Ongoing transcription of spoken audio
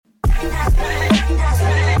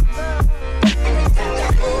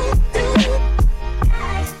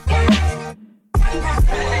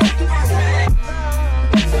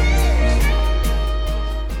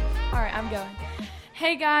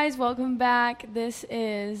Hey guys, welcome back. This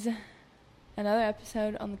is another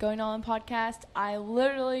episode on the Going All In podcast. I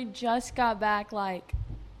literally just got back like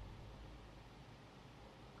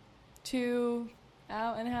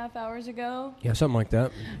 2.5 hours ago. Yeah, something like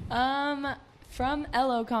that. From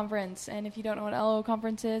LO Conference. And if you don't know what LO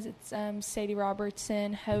Conference is, it's Sadie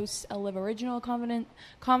Robertson hosts a Live Original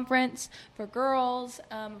conference for girls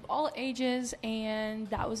of all ages, and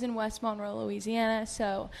that was in West Monroe, Louisiana.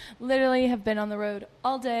 So literally have been on the road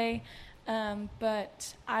all day,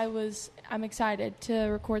 but I'm excited to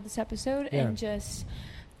record this episode and just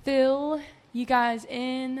fill you guys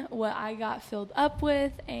in what I got filled up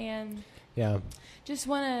with, and just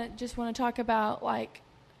want to talk about like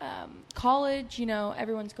college. You know,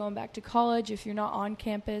 everyone's going back to college. If you're not on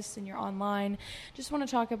campus and you're online, just want to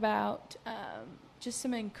talk about just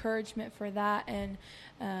some encouragement for that. And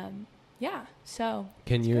so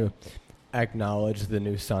can you acknowledge the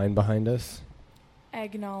new sign behind us?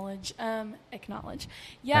 Acknowledge. Yeah. Acknowledge.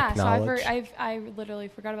 So I literally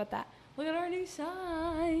forgot about that. Look at our new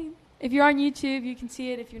sign. If you're on YouTube, you can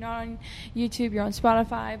see it. If you're not on YouTube, you're on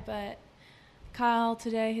Spotify. But Kyle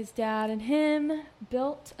today, his dad and him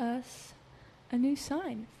built us a new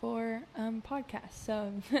sign for podcast.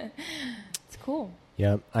 So it's cool.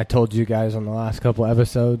 Yeah, I told you guys on the last couple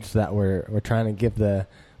episodes that we're trying to give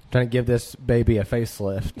this baby a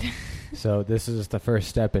facelift. So this is the first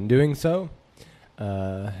step in doing so.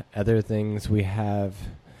 Other things we have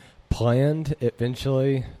planned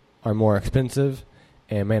eventually are more expensive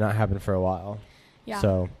and may not happen for a while. Yeah.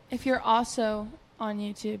 So if you're also on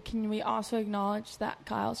YouTube, can we also acknowledge that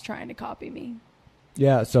Kyle's trying to copy me?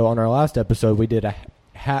 Yeah, so on our last episode, we did a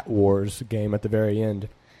Hat Wars game at the very end.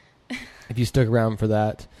 If you stuck around for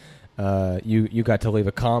that, you got to leave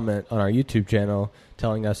a comment on our YouTube channel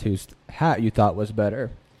telling us whose hat you thought was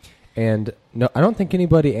better. And no, I don't think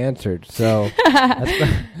anybody answered, so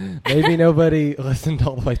maybe nobody listened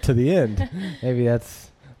all the way to the end. Maybe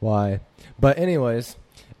that's why. But anyways,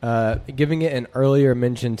 giving it an earlier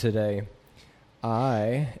mention today,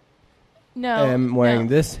 I am wearing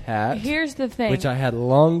this hat. Here's the thing. Which I had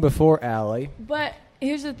long before Allie. But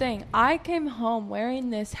here's the thing. I came home wearing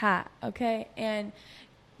this hat, okay? And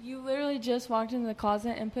you literally just walked into the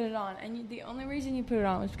closet and put it on. And the only reason you put it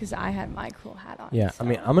on was because I had my cool hat on. Yeah, so. I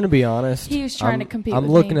mean, I'm going to be honest. He was trying to compete with me.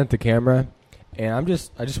 I'm looking at the camera, and I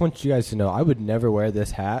just want you guys to know I would never wear this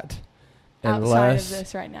hat unless outside of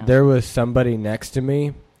this right now. There was somebody next to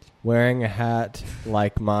me wearing a hat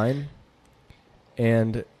like mine.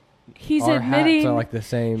 And he's our admitting hats are like the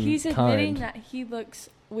same He's kind. admitting that he looks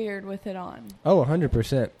weird with it on. Oh,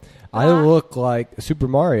 100%. I look like Super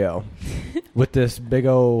Mario with this big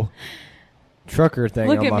old trucker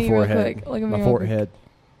thing on my forehead. Look at me my real forehead.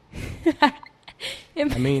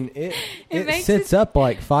 I mean, it sits up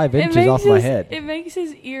like 5 inches off my head. It makes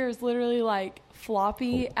his ears literally like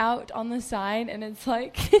floppy out on the side, and it's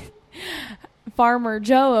like Farmer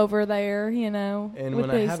Joe over there, you know. And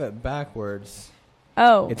when I have it backwards,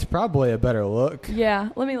 it's probably a better look. Yeah,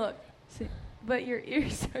 let me look. See, but your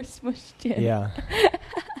ears are smushed in. Yeah.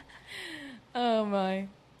 Oh my.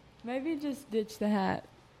 Maybe just ditch the hat.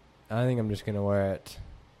 I think I'm just going to wear it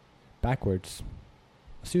backwards.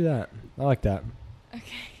 Let's do that. I like that.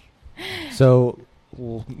 Okay. So,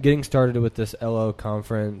 getting started with this LO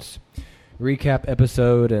conference recap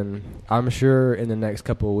episode, and I'm sure in the next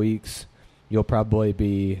couple of weeks you'll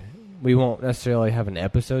probably we won't necessarily have an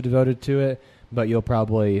episode devoted to it, but you'll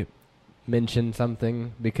probably mention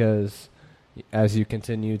something because as you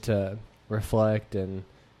continue to reflect, and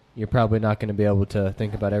you're probably not going to be able to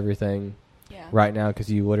think about everything right now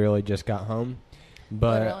because you literally just got home.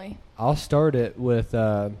 But literally. I'll start it with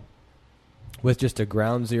just a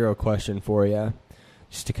ground zero question for you,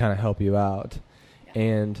 just to kind of help you out. Yeah.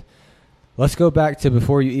 And let's go back to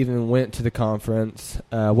before you even went to the conference.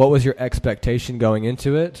 What was your expectation going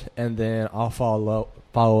into it? And then I'll follow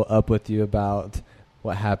up with you about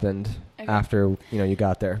what happened after you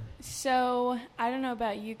got there. So I don't know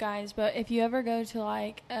about you guys, but if you ever go to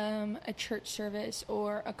like a church service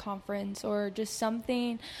or a conference or just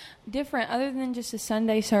something different other than just a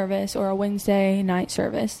Sunday service or a Wednesday night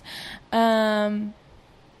service,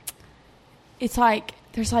 it's like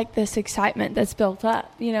there's like this excitement that's built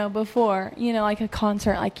up, before, like a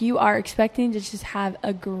concert, like you are expecting to just have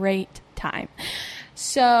a great time.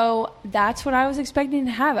 So that's what I was expecting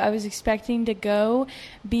to have. I was expecting to go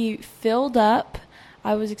be filled up.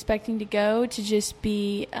 I was expecting to go to just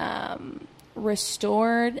be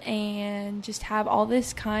restored and just have all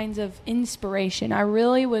this kinds of inspiration. I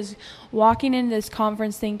really was walking into this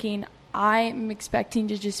conference thinking I'm expecting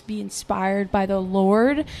to just be inspired by the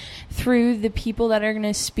Lord through the people that are going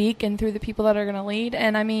to speak and through the people that are going to lead.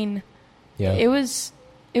 And I mean, it was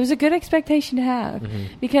a good expectation to have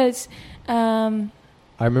because I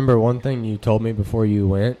remember one thing you told me before you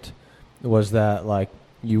went was that like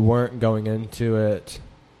you weren't going into it.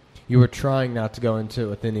 You were trying not to go into it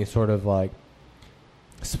with any sort of like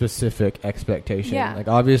specific expectation. Yeah. Like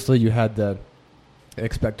obviously you had the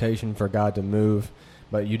expectation for God to move,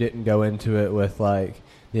 but you didn't go into it with like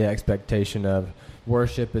the expectation of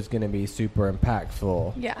worship is going to be super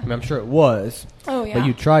impactful. Yeah. I mean, I'm sure it was. Oh yeah. But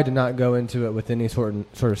you tried to not go into it with any sort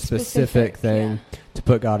of specific thing to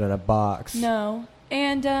put God in a box. No.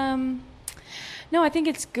 And no, I think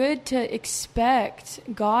it's good to expect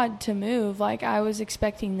God to move. Like I was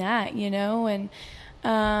expecting that, you know, and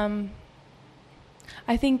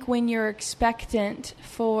I think when you're expectant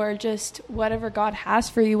for just whatever God has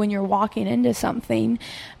for you when you're walking into something,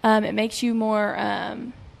 it makes you more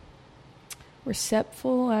receptive.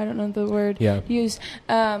 I don't know the word to use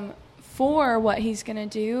for what He's going to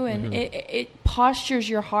do, and it postures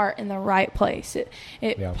your heart in the right place. It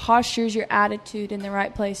postures your attitude in the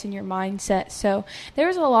right place in your mindset. So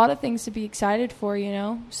there's a lot of things to be excited for, you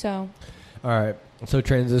know. So, all right. So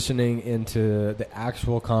transitioning into the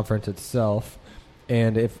actual conference itself.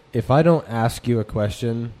 And if I don't ask you a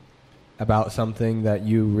question about something that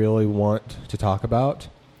you really want to talk about,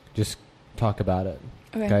 just talk about it.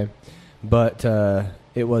 Okay? But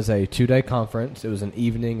it was a 2-day conference. It was an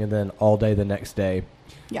evening and then all day the next day.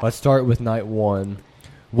 Yeah. Let's start with night one.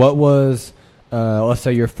 What was, let's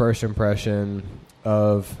say, your first impression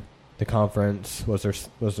of the conference? Was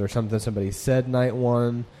there something somebody said night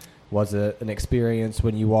one? Was it an experience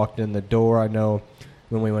when you walked in the door? I know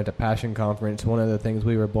when we went to Passion Conference, one of the things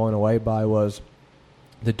we were blown away by was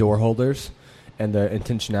the door holders and the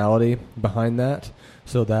intentionality behind that.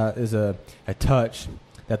 So that is a touch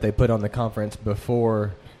that they put on the conference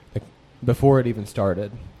before it even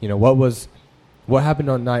started. You know, what happened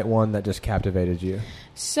on night one that just captivated you?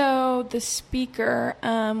 So the speaker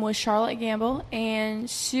was Charlotte Gamble, and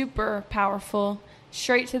super powerful,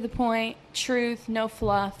 straight to the point, truth, no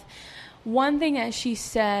fluff. One thing that she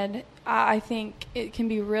said, I think it can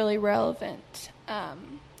be really relevant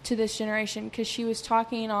to this generation, because she was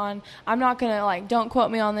talking on, I'm not going to, don't quote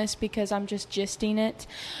me on this because I'm just gisting it,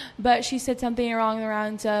 but she said something along the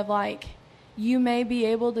lines of, you may be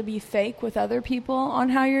able to be fake with other people on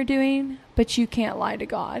how you're doing, but you can't lie to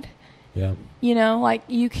God. Yeah. You know,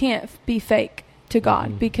 you can't be fake to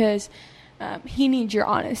God because He needs your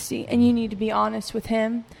honesty, and you need to be honest with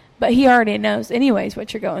Him. But He already knows anyways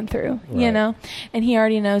what you're going through, you know, and He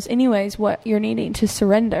already knows anyways what you're needing to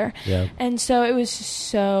surrender. Yeah. And so it was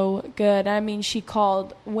so good. I mean, she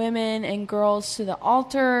called women and girls to the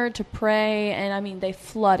altar to pray, and I mean, they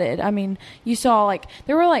flooded. I mean, you saw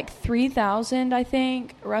there were 3,000, I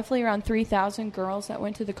think, roughly around 3,000 girls that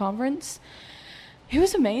went to the conference. It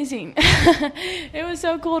was amazing. It was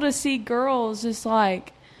so cool to see girls just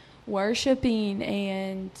worshiping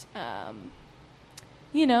and,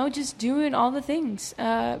 you know, just doing all the things,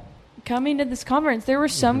 coming to this conference. There were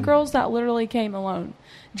some girls that literally came alone,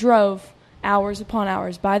 drove hours upon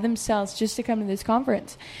hours by themselves just to come to this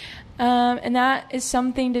conference. And that is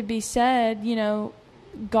something to be said. You know,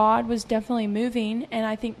 God was definitely moving, and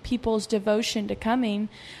I think people's devotion to coming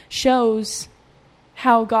shows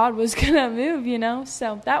how God was going to move, you know.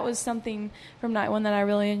 So that was something from night one that I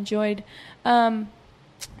really enjoyed.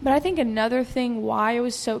 But I think another thing why I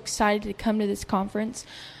was so excited to come to this conference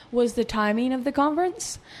was the timing of the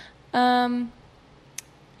conference. You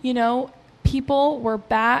know, people were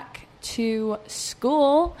back to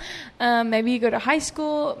school. Maybe you go to high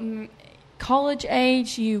school, college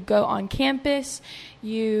age, you go on campus,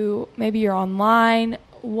 maybe you're online,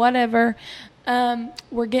 whatever.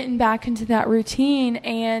 We're getting back into that routine,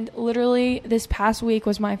 and literally this past week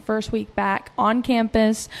was my first week back on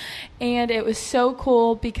campus, and it was so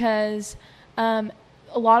cool because a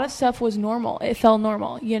lot of stuff was normal. It felt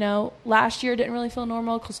normal, you know. Last year didn't really feel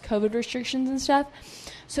normal because COVID restrictions and stuff,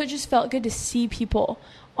 so it just felt good to see people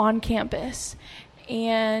on campus,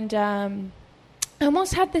 and I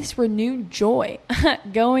almost had this renewed joy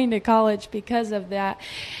going to college because of that.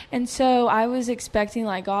 And so I was expecting,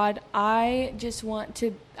 God, I just want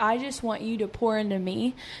you to pour into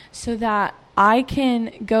me so that I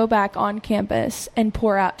can go back on campus and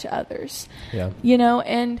pour out to others. Yeah. You know,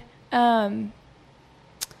 and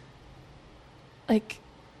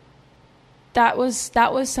that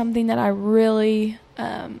was something that I really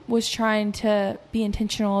was trying to be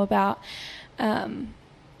intentional about.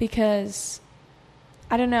 because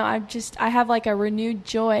I don't know, I have like a renewed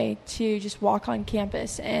joy to just walk on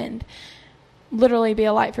campus and literally be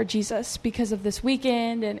a light for Jesus because of this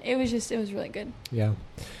weekend, and it was really good. Yeah.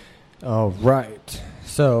 All right.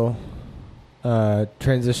 So,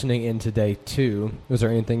 transitioning into day 2, was there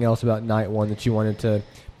anything else about night 1 that you wanted to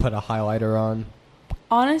put a highlighter on?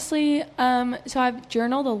 Honestly, so I've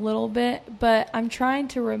journaled a little bit, but I'm trying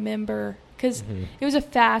to remember because it was a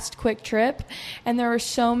fast, quick trip, and there were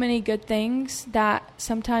so many good things that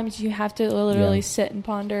sometimes you have to literally sit and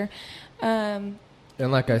ponder. And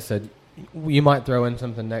like I said, you might throw in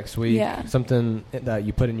something next week. Something that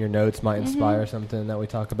you put in your notes might inspire something that we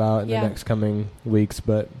talk about in the next coming weeks.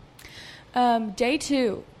 But day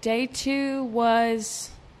two was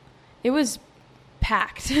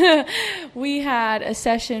packed. We had a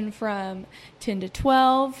session from 10 to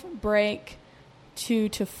 12, break, 2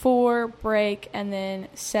 to 4, break, and then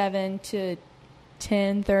 7 to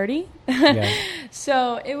 10:30.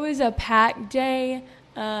 So it was a packed day.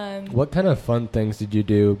 What kind of fun things did you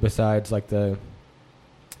do besides like the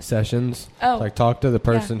sessions? Like talk to the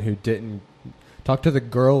person who didn't, talk to the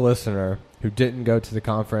girl listener who didn't go to the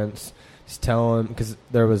conference. Just tell them, because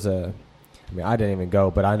there was I didn't even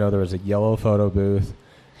go, but I know there was a yellow photo booth,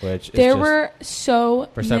 which there were so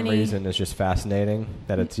for some reason it's just fascinating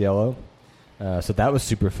that it's yellow. So that was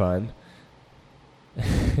super fun.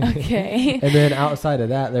 Okay. And then outside of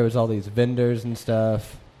that, there was all these vendors and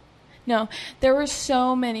stuff. No, there were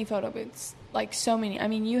so many photo booths, like so many. I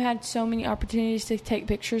mean, you had so many opportunities to take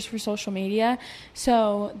pictures for social media.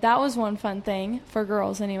 So that was one fun thing for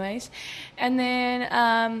girls anyways. And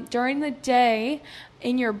then during the day,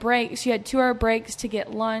 in your breaks, you had 2-hour breaks to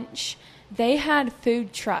get lunch. They had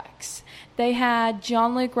food trucks. They had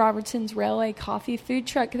John Luke Robertson's Railway Coffee food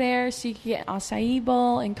truck there, so you could get an acai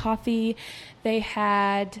bowl and coffee. They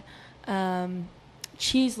had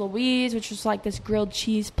Cheese Louise, which was like this grilled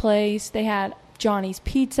cheese place. They had Johnny's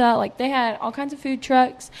Pizza. Like, they had all kinds of food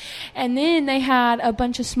trucks. And then they had a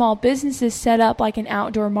bunch of small businesses set up like an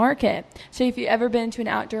outdoor market. So if you've ever been to an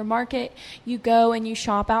outdoor market, you go and you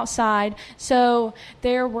shop outside. So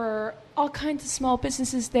there were all kinds of small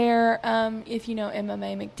businesses there. If you know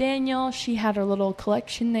MMA McDaniel, she had her little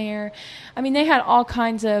collection there. I mean, they had all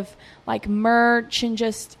kinds of like merch, and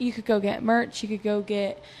just, you could go get merch. You could go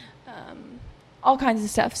get all kinds of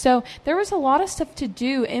stuff. So there was a lot of stuff to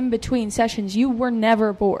do in between sessions. You were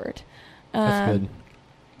never bored. That's good.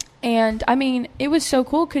 And I mean, it was so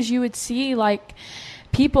cool because you would see like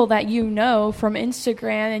people that you know from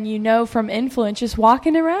Instagram and you know from influence just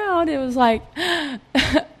walking around. It was like,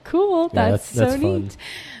 cool. That's so neat.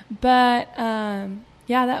 But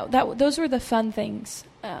those were the fun things.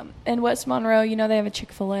 And West Monroe, you know, they have a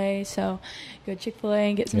Chick-fil-A, so go to Chick-fil-A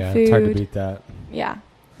and get some food. It's hard to beat that. Yeah.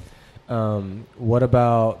 What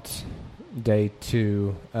about day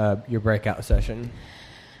 2, your breakout session?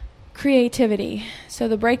 Creativity. So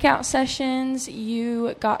the breakout sessions,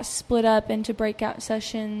 you got split up into breakout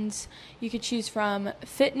sessions. You could choose from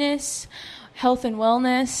fitness, health and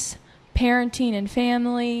wellness, parenting and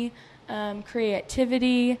family,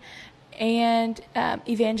 creativity, and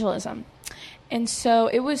evangelism. And so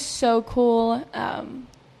it was so cool.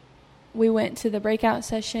 We went to the breakout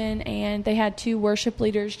session, and they had 2 worship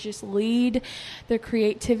leaders just lead the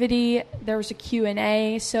creativity. There was a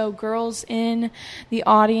Q&A, so girls in the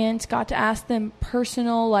audience got to ask them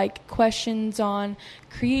personal like questions on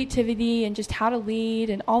creativity and just how to lead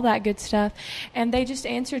and all that good stuff. And they just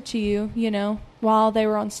answered to you, you know, while they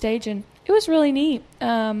were on stage, and it was really neat.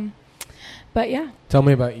 But yeah. Tell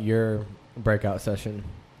me about your breakout session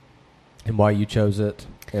and why you chose it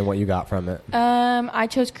and what you got from it. I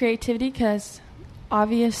chose creativity because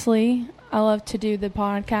obviously I love to do the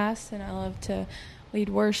podcast, and I love to lead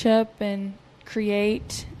worship and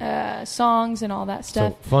create songs and all that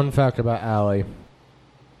stuff. So, fun fact about Allie.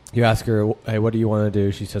 You ask her, hey, what do you want to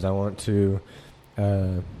do? She says, I want to,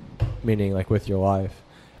 meaning like with your life,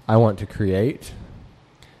 I want to create,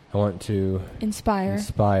 I want to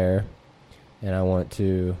inspire, and I want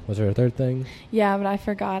to, was there a third thing? Yeah, but I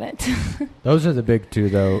forgot it. Those are the big 2,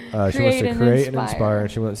 though. She wants to create and inspire,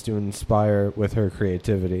 and she wants to inspire with her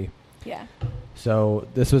creativity. Yeah. So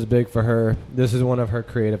this was big for her. This is one of her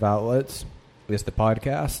creative outlets. Is the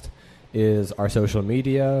podcast, is our social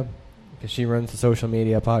media, because she runs the social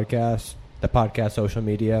media podcast, the podcast social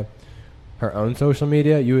media, her own social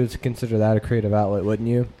media. You would consider that a creative outlet, wouldn't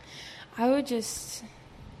you? I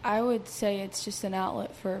would say it's just an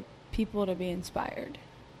outlet for people to be inspired.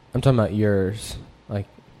 I'm talking about yours. Like,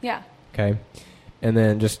 yeah. Okay. And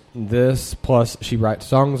then just this, plus she writes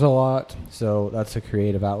songs a lot, so that's a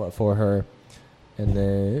creative outlet for her. And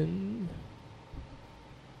then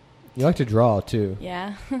You like to draw too.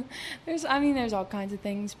 Yeah. There's all kinds of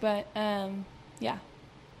things, but yeah.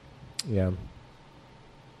 Yeah.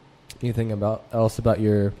 Anything else about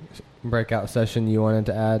your breakout session you wanted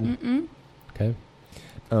to add? Mm-mm. Okay.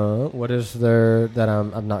 What is there that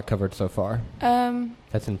I've not covered so far?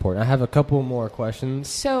 That's important. I have a couple more questions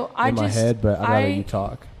so in my head, but I'd rather you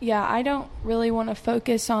talk. Yeah, I don't really want to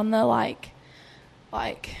focus on the like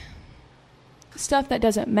stuff that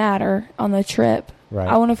doesn't matter on the trip. Right.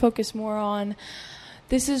 I want to focus more on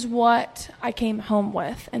this is what I came home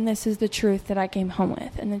with, and this is the truth that I came home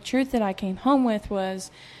with. And the truth that I came home with was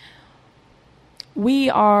we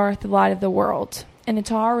are the light of the world, and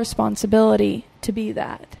it's our responsibility to be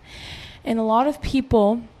that. And a lot of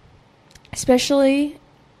people, especially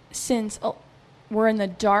since we're in the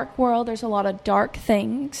dark world, there's a lot of dark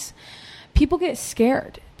things, people get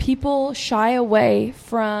scared. People shy away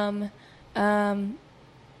from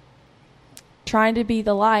trying to be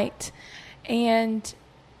the light. And,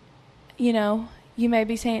 you know, you may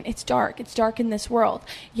be saying, it's dark in this world.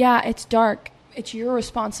 Yeah, it's dark. It's your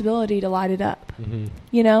responsibility to light it up,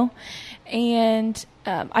 you know? And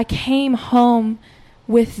I came home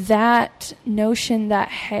with that notion that,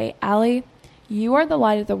 hey, Allie, you are the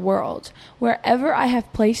light of the world. Wherever I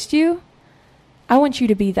have placed you, I want you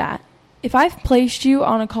to be that. If I've placed you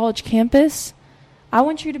on a college campus, I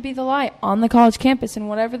want you to be the light on the college campus. And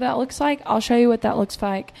whatever that looks like, I'll show you what that looks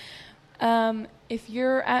like. If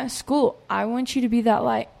you're at school, I want you to be that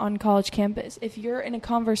light on college campus. If you're in a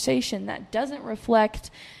conversation that doesn't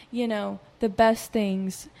reflect, you know, the best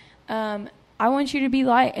things, I want you to be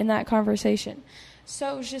light in that conversation.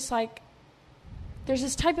 So it's just like, there's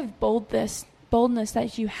this type of boldness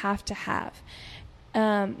that you have to have.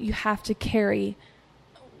 You have to carry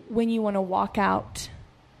when you want to walk out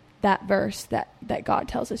that verse that God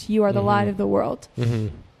tells us, you are the light of the world.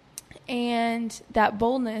 And that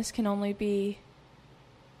boldness can only be,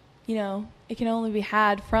 you know, it can only be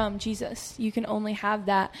had from Jesus. You can only have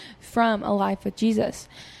that from a life with Jesus.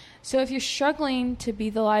 So if you're struggling to be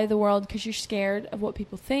the light of the world because you're scared of what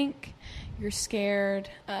people think, you're scared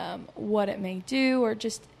what it may do, or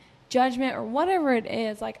just judgment or whatever it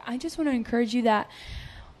is, like, I just want to encourage you that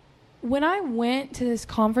when I went to this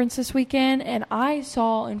conference this weekend and I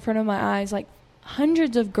saw in front of my eyes, like,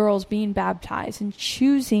 hundreds of girls being baptized and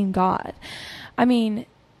choosing God. I mean,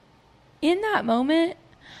 in that moment,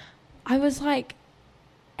 I was like,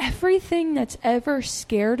 everything that's ever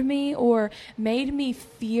scared me or made me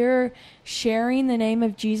fear sharing the name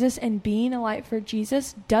of Jesus and being a light for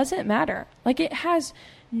Jesus doesn't matter. Like, it has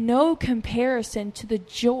no comparison to the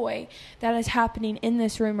joy that is happening in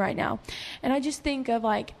this room right now. And I just think of,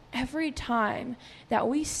 like, every time that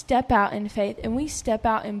we step out in faith and we step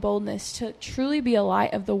out in boldness to truly be a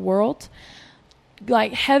light of the world,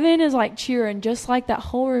 like, heaven is like cheering, just like that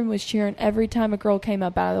whole room was cheering every time a girl came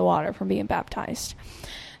up out of the water from being baptized.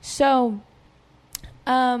 So,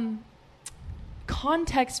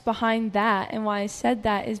 context behind that and why I said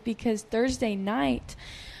that is because Thursday night,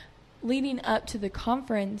 leading up to the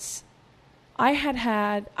conference,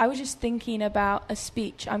 I was just thinking about a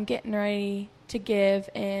speech I'm getting ready to give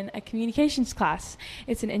in a communications class.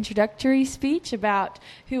 It's an introductory speech about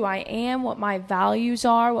who I am, what my values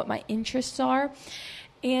are, what my interests are.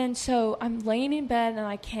 And so I'm laying in bed and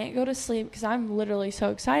I can't go to sleep because I'm literally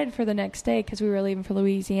so excited for the next day because we were leaving for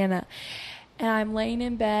Louisiana. And I'm laying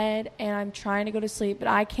in bed and I'm trying to go to sleep, but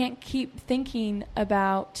I can't quit thinking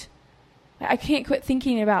about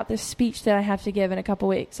this speech that I have to give in a couple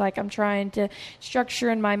weeks. Like, I'm trying to structure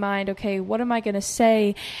in my mind, okay, what am I going to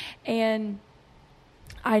say? And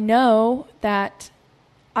I know that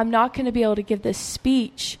I'm not going to be able to give this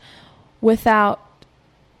speech without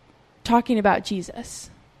talking about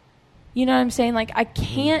Jesus. You know what I'm saying? Like, I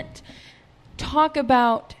can't talk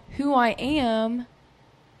about who I am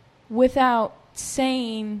without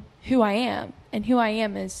saying who I am. And who I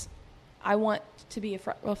am is, I want to be a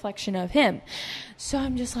reflection of him. So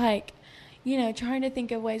I'm just like, you know, trying to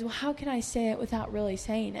think of ways, well, how can I say it without really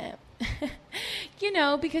saying it? You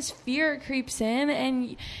know, because fear creeps in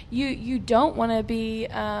and you don't want to be,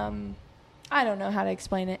 I don't know how to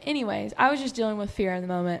explain it. Anyways, I was just dealing with fear in the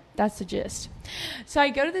moment. That's the gist. So I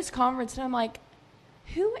go to this conference and I'm like,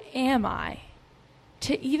 who am I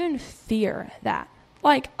to even fear that?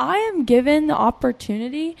 Like, I am given the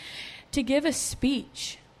opportunity to give a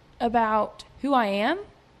speech about who I am,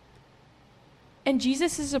 and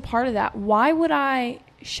Jesus is a part of that. Why would I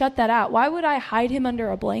shut that out? Why would I hide him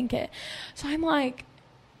under a blanket? So I'm like,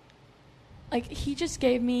 like, he just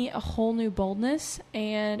gave me a whole new boldness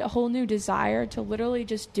and a whole new desire to literally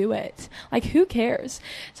just do it. Like, who cares?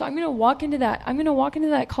 So I'm going to walk into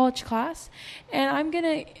that college class, and I'm going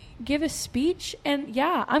to give a speech, and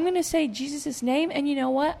yeah, I'm going to say Jesus' name, and you know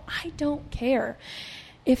what? I don't care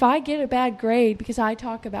if I get a bad grade because I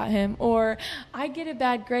talk about him, or I get a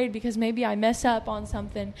bad grade because maybe I mess up on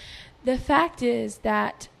something. The fact is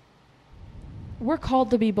that we're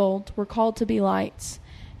called to be bold. We're called to be lights.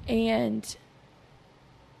 And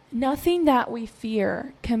nothing that we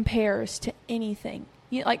fear compares to anything.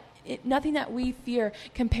 Nothing that we fear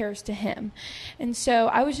compares to him. And so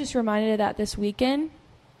I was just reminded of that this weekend,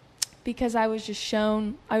 because I was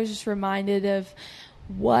just reminded of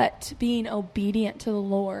what being obedient to the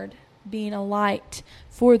Lord, being a light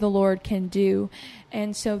for the Lord can do.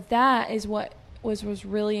 And so that is what was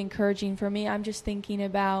really encouraging for me. I'm just thinking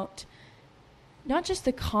about not just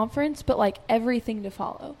the conference, but like everything to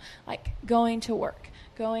follow, like going to work,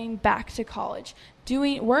 going back to college,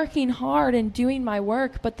 working hard and doing my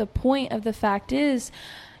work. But the point of the fact is,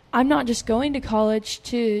 I'm not just going to college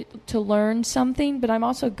to learn something, but I'm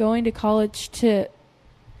also going to college to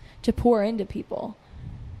pour into people,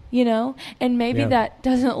 and maybe that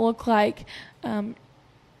doesn't look like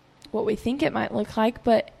what we think it might look like,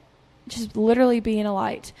 but just literally being a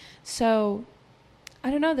light. So I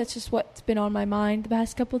don't know, that's just what's been on my mind the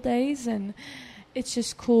past couple of days, and it's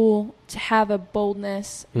just cool to have a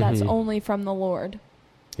boldness that's only from the Lord.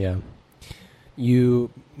 Yeah. You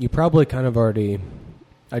probably kind of already,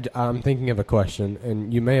 I'm thinking of a question,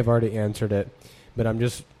 and you may have already answered it, but I'm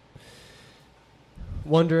just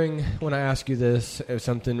wondering when I ask you this, if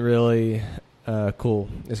something really cool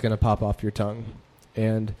is going to pop off your tongue.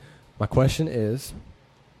 And my question is,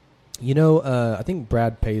 I think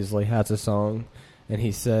Brad Paisley has a song, and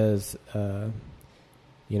he says,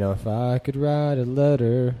 if I could write a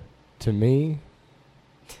letter to me,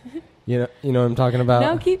 you know what I'm talking about?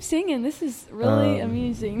 No, keep singing. This is really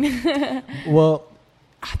amusing. Well,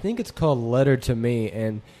 I think it's called Letter to Me,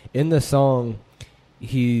 and in the song,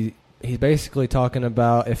 he's basically talking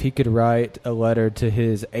about if he could write a letter to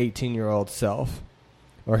his 18-year-old self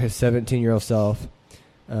or his 17-year-old self,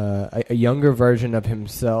 a younger version of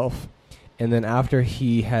himself, and then after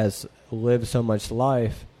he has lived so much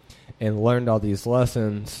life and learned all these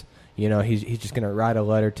lessons, he's just going to write a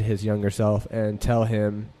letter to his younger self and tell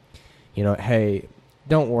him, hey,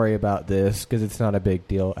 don't worry about this because it's not a big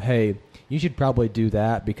deal. Hey, you should probably do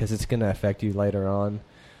that because it's going to affect you later on,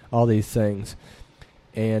 all these things.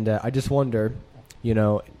 And I just wonder,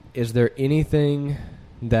 is there anything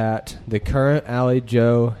that the current Allie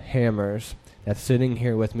Jo Hammers that's sitting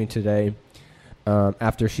here with me today,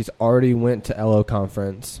 after she's already went to LO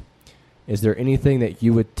conference, is there anything that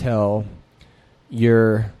you would tell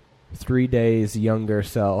your 3 days younger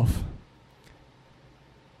self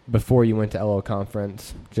before you went to LO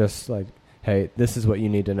conference? Just like, hey, this is what you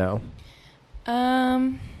need to know.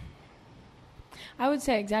 I would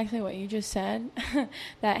say exactly what you just said,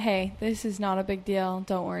 that, hey, this is not a big deal.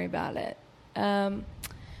 Don't worry about it.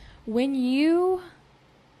 When you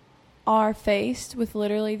are faced with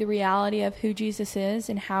literally the reality of who Jesus is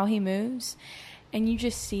and how he moves, and you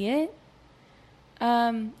just see it,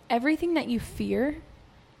 everything that you fear,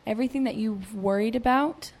 everything that you've worried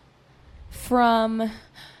about, from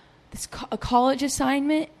a college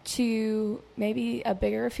assignment to maybe a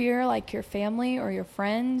bigger fear like your family or your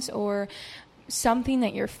friends or something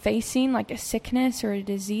that you're facing like a sickness or a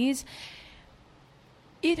disease,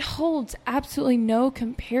 it holds absolutely no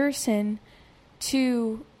comparison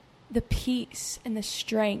to the peace and the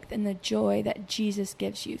strength and the joy that Jesus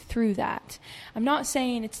gives you through that. I'm not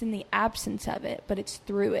saying it's in the absence of it, but it's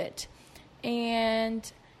through it. And,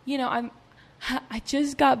 I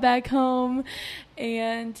just got back home,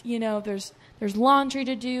 and, there's laundry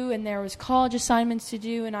to do, and there was college assignments to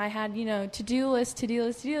do, and I had, to-do list,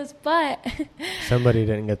 but somebody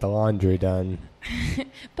didn't get the laundry done.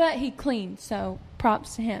 But he cleaned, so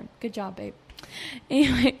props to him. Good job, babe.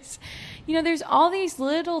 Anyways, there's all these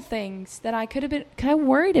little things that I could have been kind of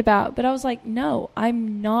worried about, but I was like, no,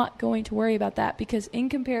 I'm not going to worry about that, because in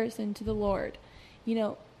comparison to the Lord,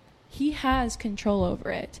 he has control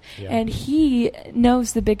over it, and he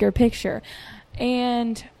knows the bigger picture.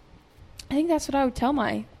 And I think that's what I would tell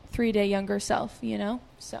my 3-day younger self,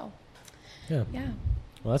 so yeah.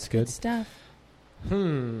 Well, that's good stuff.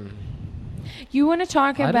 You want to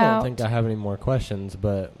talk about... I don't think I have any more questions,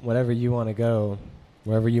 but whatever you want to go,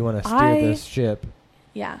 wherever you want to steer this ship,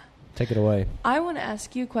 take it away. I want to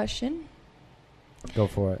ask you a question. Go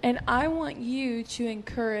for it. And I want you to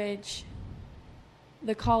encourage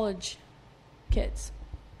the college kids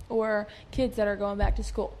or kids that are going back to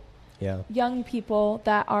school. young people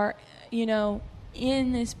that are,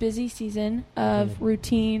 in this busy season of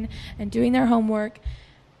routine and doing their homework,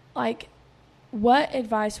 like, what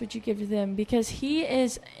advice would you give to them? Because he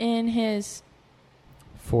is in his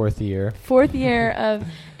fourth year of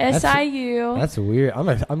SIU. That's weird.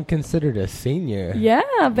 I'm considered a senior. Yeah,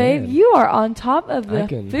 babe, Man. you are on top of the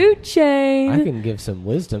food chain. I can give some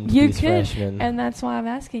wisdom to these freshmen. And that's why I'm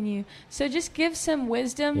asking you. So just give some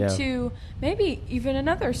wisdom to maybe even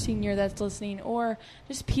another senior that's listening, or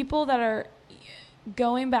just people that are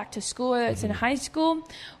going back to school, whether it's in high school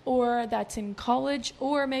or that's in college,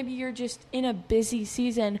 or maybe you're just in a busy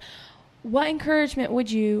season. What encouragement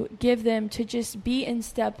would you give them to just be in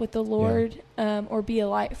step with the Lord, or be a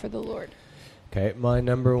light for the Lord? Okay, my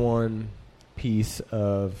number one piece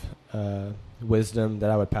of wisdom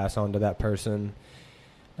that I would pass on to that person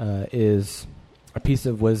is a piece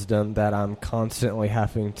of wisdom that I'm constantly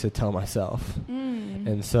having to tell myself.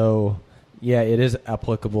 And so, yeah, it is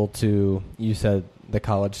applicable to, you said, the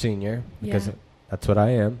college senior, because that's what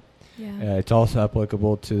I am. Yeah. It's also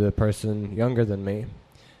applicable to the person younger than me,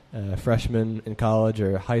 freshman in college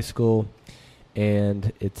or high school.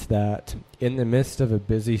 And it's that in the midst of a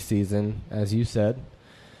busy season, as you said,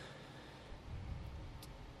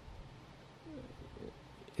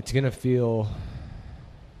 it's going to feel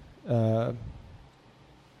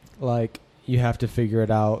like you have to figure it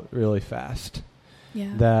out really fast.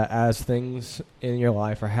 Yeah. That as things in your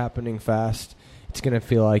life are happening fast, it's going to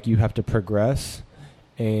feel like you have to progress,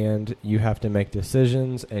 and you have to make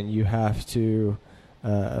decisions, and you have to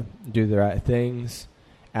do the right things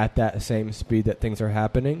at that same speed that things are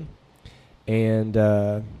happening. And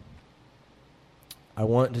I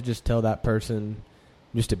want to just tell that person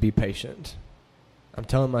just to be patient. I'm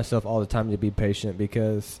telling myself all the time to be patient,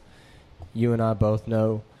 because you and I both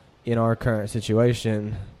know in our current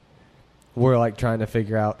situation, we're like trying to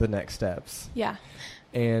figure out the next steps. Yeah.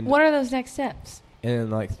 And what are those next steps?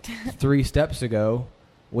 And like 3 steps ago,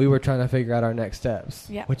 we were trying to figure out our next steps,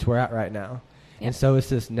 which we're at right now. Yep. And so it's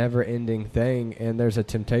this never-ending thing, and there's a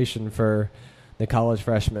temptation for the college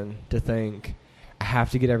freshman to think, I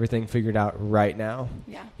have to get everything figured out right now.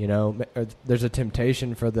 Yeah. There's a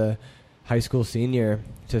temptation for the high school senior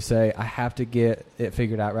to say, I have to get it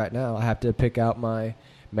figured out right now. I have to pick out my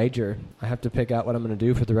major. I have to pick out what I'm going to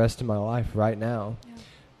do for the rest of my life right now.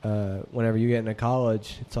 Yeah. Whenever you get into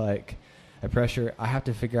college, it's like a pressure. I have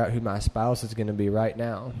to figure out who my spouse is going to be right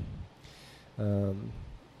now.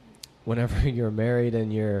 Whenever you're married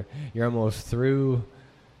and you're almost through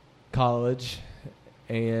college,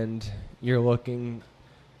 and you're looking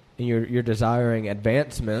and you're desiring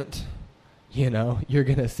advancement, you're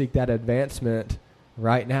going to seek that advancement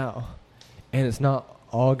right now. And it's not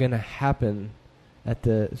all going to happen at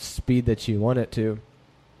the speed that you want it to.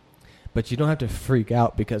 But you don't have to freak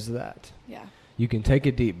out because of that. Yeah. You can take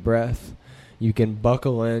a deep breath. You can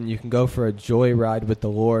buckle in. You can go for a joyride with the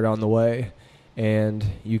Lord on the way. And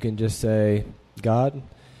you can just say, God,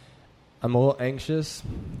 I'm a little anxious.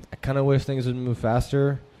 I kind of wish things would move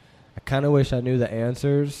faster. I kind of wish I knew the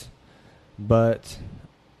answers. But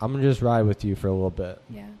I'm going to just ride with you for a little bit.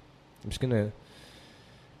 Yeah. I'm just going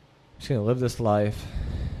to live this life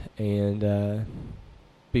and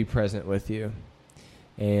be present with you.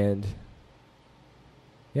 And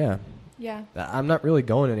yeah. Yeah. I'm not really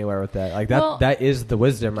going anywhere with that. Like that is the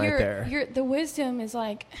wisdom right there. The wisdom is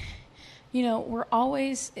like, we're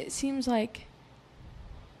always, it seems like,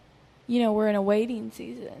 we're in a waiting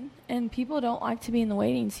season, and people don't like to be in the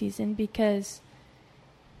waiting season because,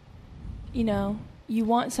 you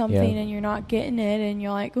want something and you're not getting it, and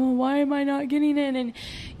you're like, oh, why am I not getting it? And,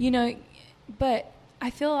 but I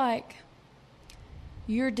feel like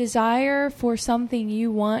your desire for something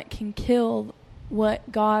you want can kill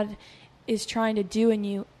what God is trying to do in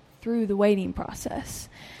you through the waiting process.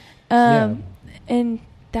 And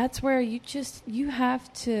that's where you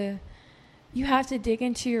have to dig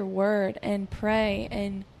into your word and pray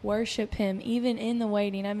and worship him even in the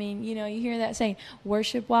waiting. I mean, you hear that saying,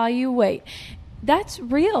 worship while you wait. That's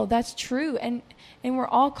real. That's true. And we're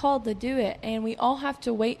all called to do it, and we all have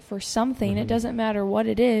to wait for something. Mm-hmm. It doesn't matter what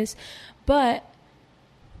it is, but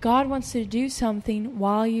God wants to do something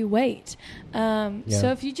while you wait. So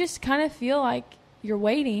if you just kind of feel like you're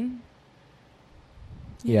waiting,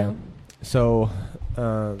 you know. So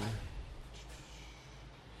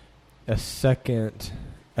a second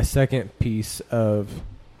piece of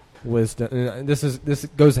wisdom. This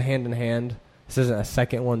goes hand in hand. This isn't a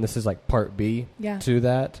second one. This is like part B to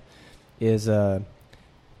that. Is I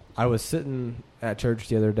was sitting at church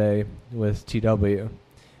the other day with TW,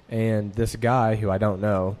 and this guy who I don't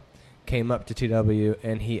know came up to TW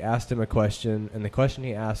and he asked him a question, and the question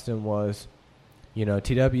he asked him was,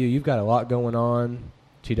 TW, you've got a lot going on.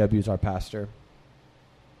 TW's our pastor.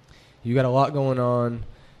 You got a lot going on.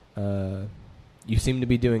 You seem to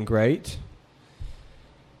be doing great.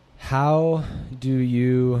 How do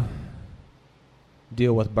you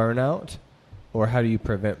deal with burnout, or how do you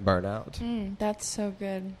prevent burnout? That's so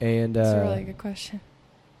good. And that's a really good question.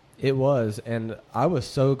 It was, and I was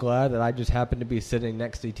so glad that I just happened to be sitting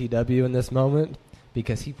next to TW in this moment,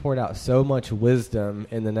 because he poured out so much wisdom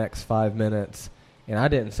in the next 5 minutes, and I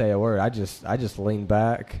didn't say a word. I just leaned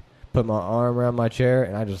back, put my arm around my chair,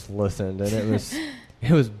 and I just listened, and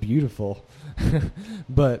it was beautiful.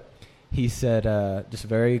 But he said, just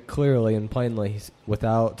very clearly and plainly,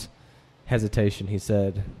 without hesitation, he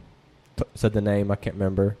said the name, I can't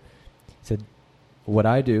remember. He said, what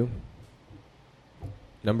I do,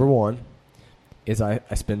 number one, is I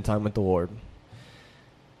spend time with the Lord.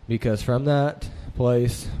 Because from that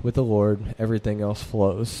place with the Lord, everything else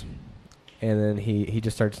flows. And then he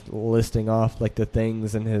just starts listing off like the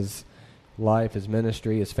things in his life, his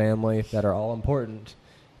ministry, his family that are all important.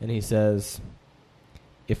 And he says,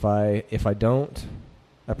 if I don't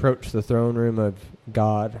approach the throne room of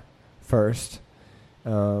God first,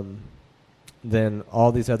 then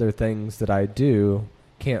all these other things that I do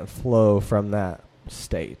can't flow from that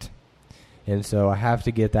state. And so I have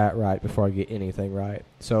to get that right before I get anything right.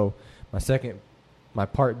 So my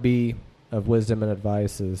part B of wisdom and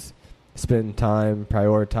advice is spend time,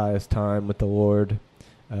 prioritize time with the Lord.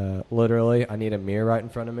 Literally, I need a mirror right in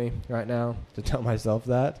front of me right now to tell myself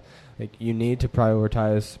that. Like, you need to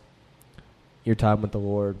prioritize your time with the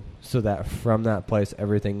Lord so that from that place,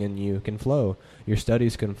 everything in you can flow. Your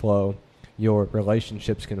studies can flow. Your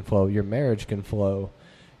relationships can flow. Your marriage can flow.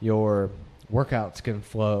 Your workouts can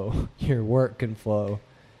flow. Your work can flow.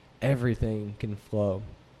 Everything can flow.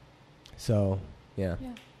 So, yeah.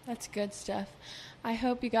 Yeah, that's good stuff. I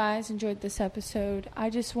hope you guys enjoyed this episode. I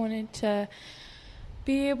just wanted to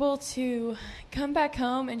be able to come back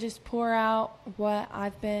home and just pour out what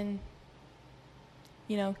I've been,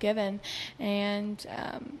 given. And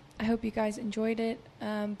I hope you guys enjoyed it.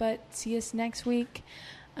 But see us next week.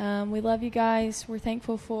 We love you guys. We're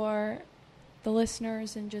thankful for the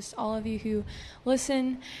listeners and just all of you who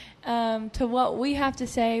listen to what we have to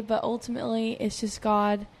say. But ultimately, it's just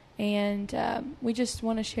God. And we just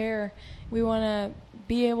want to share. We want to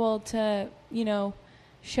be able to,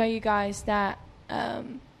 show you guys that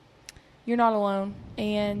you're not alone.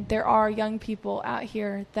 And there are young people out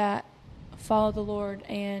here that follow the Lord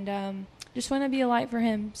and just want to be a light for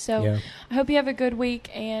Him. So I hope you have a good week.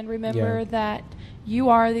 And remember that you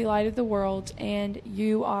are the light of the world and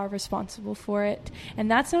you are responsible for it. And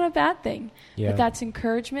that's not a bad thing. But that's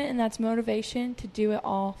encouragement and that's motivation to do it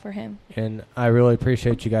all for Him. And I really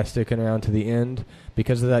appreciate you guys sticking around to the end.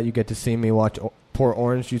 Because of that, you get to see me pour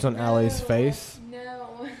orange juice on Allie's face.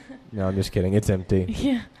 No, I'm just kidding. It's empty.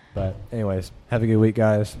 Yeah. But anyways, have a good week,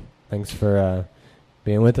 guys. Thanks for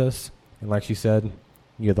being with us. And like she said,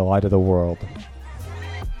 you're the light of the world.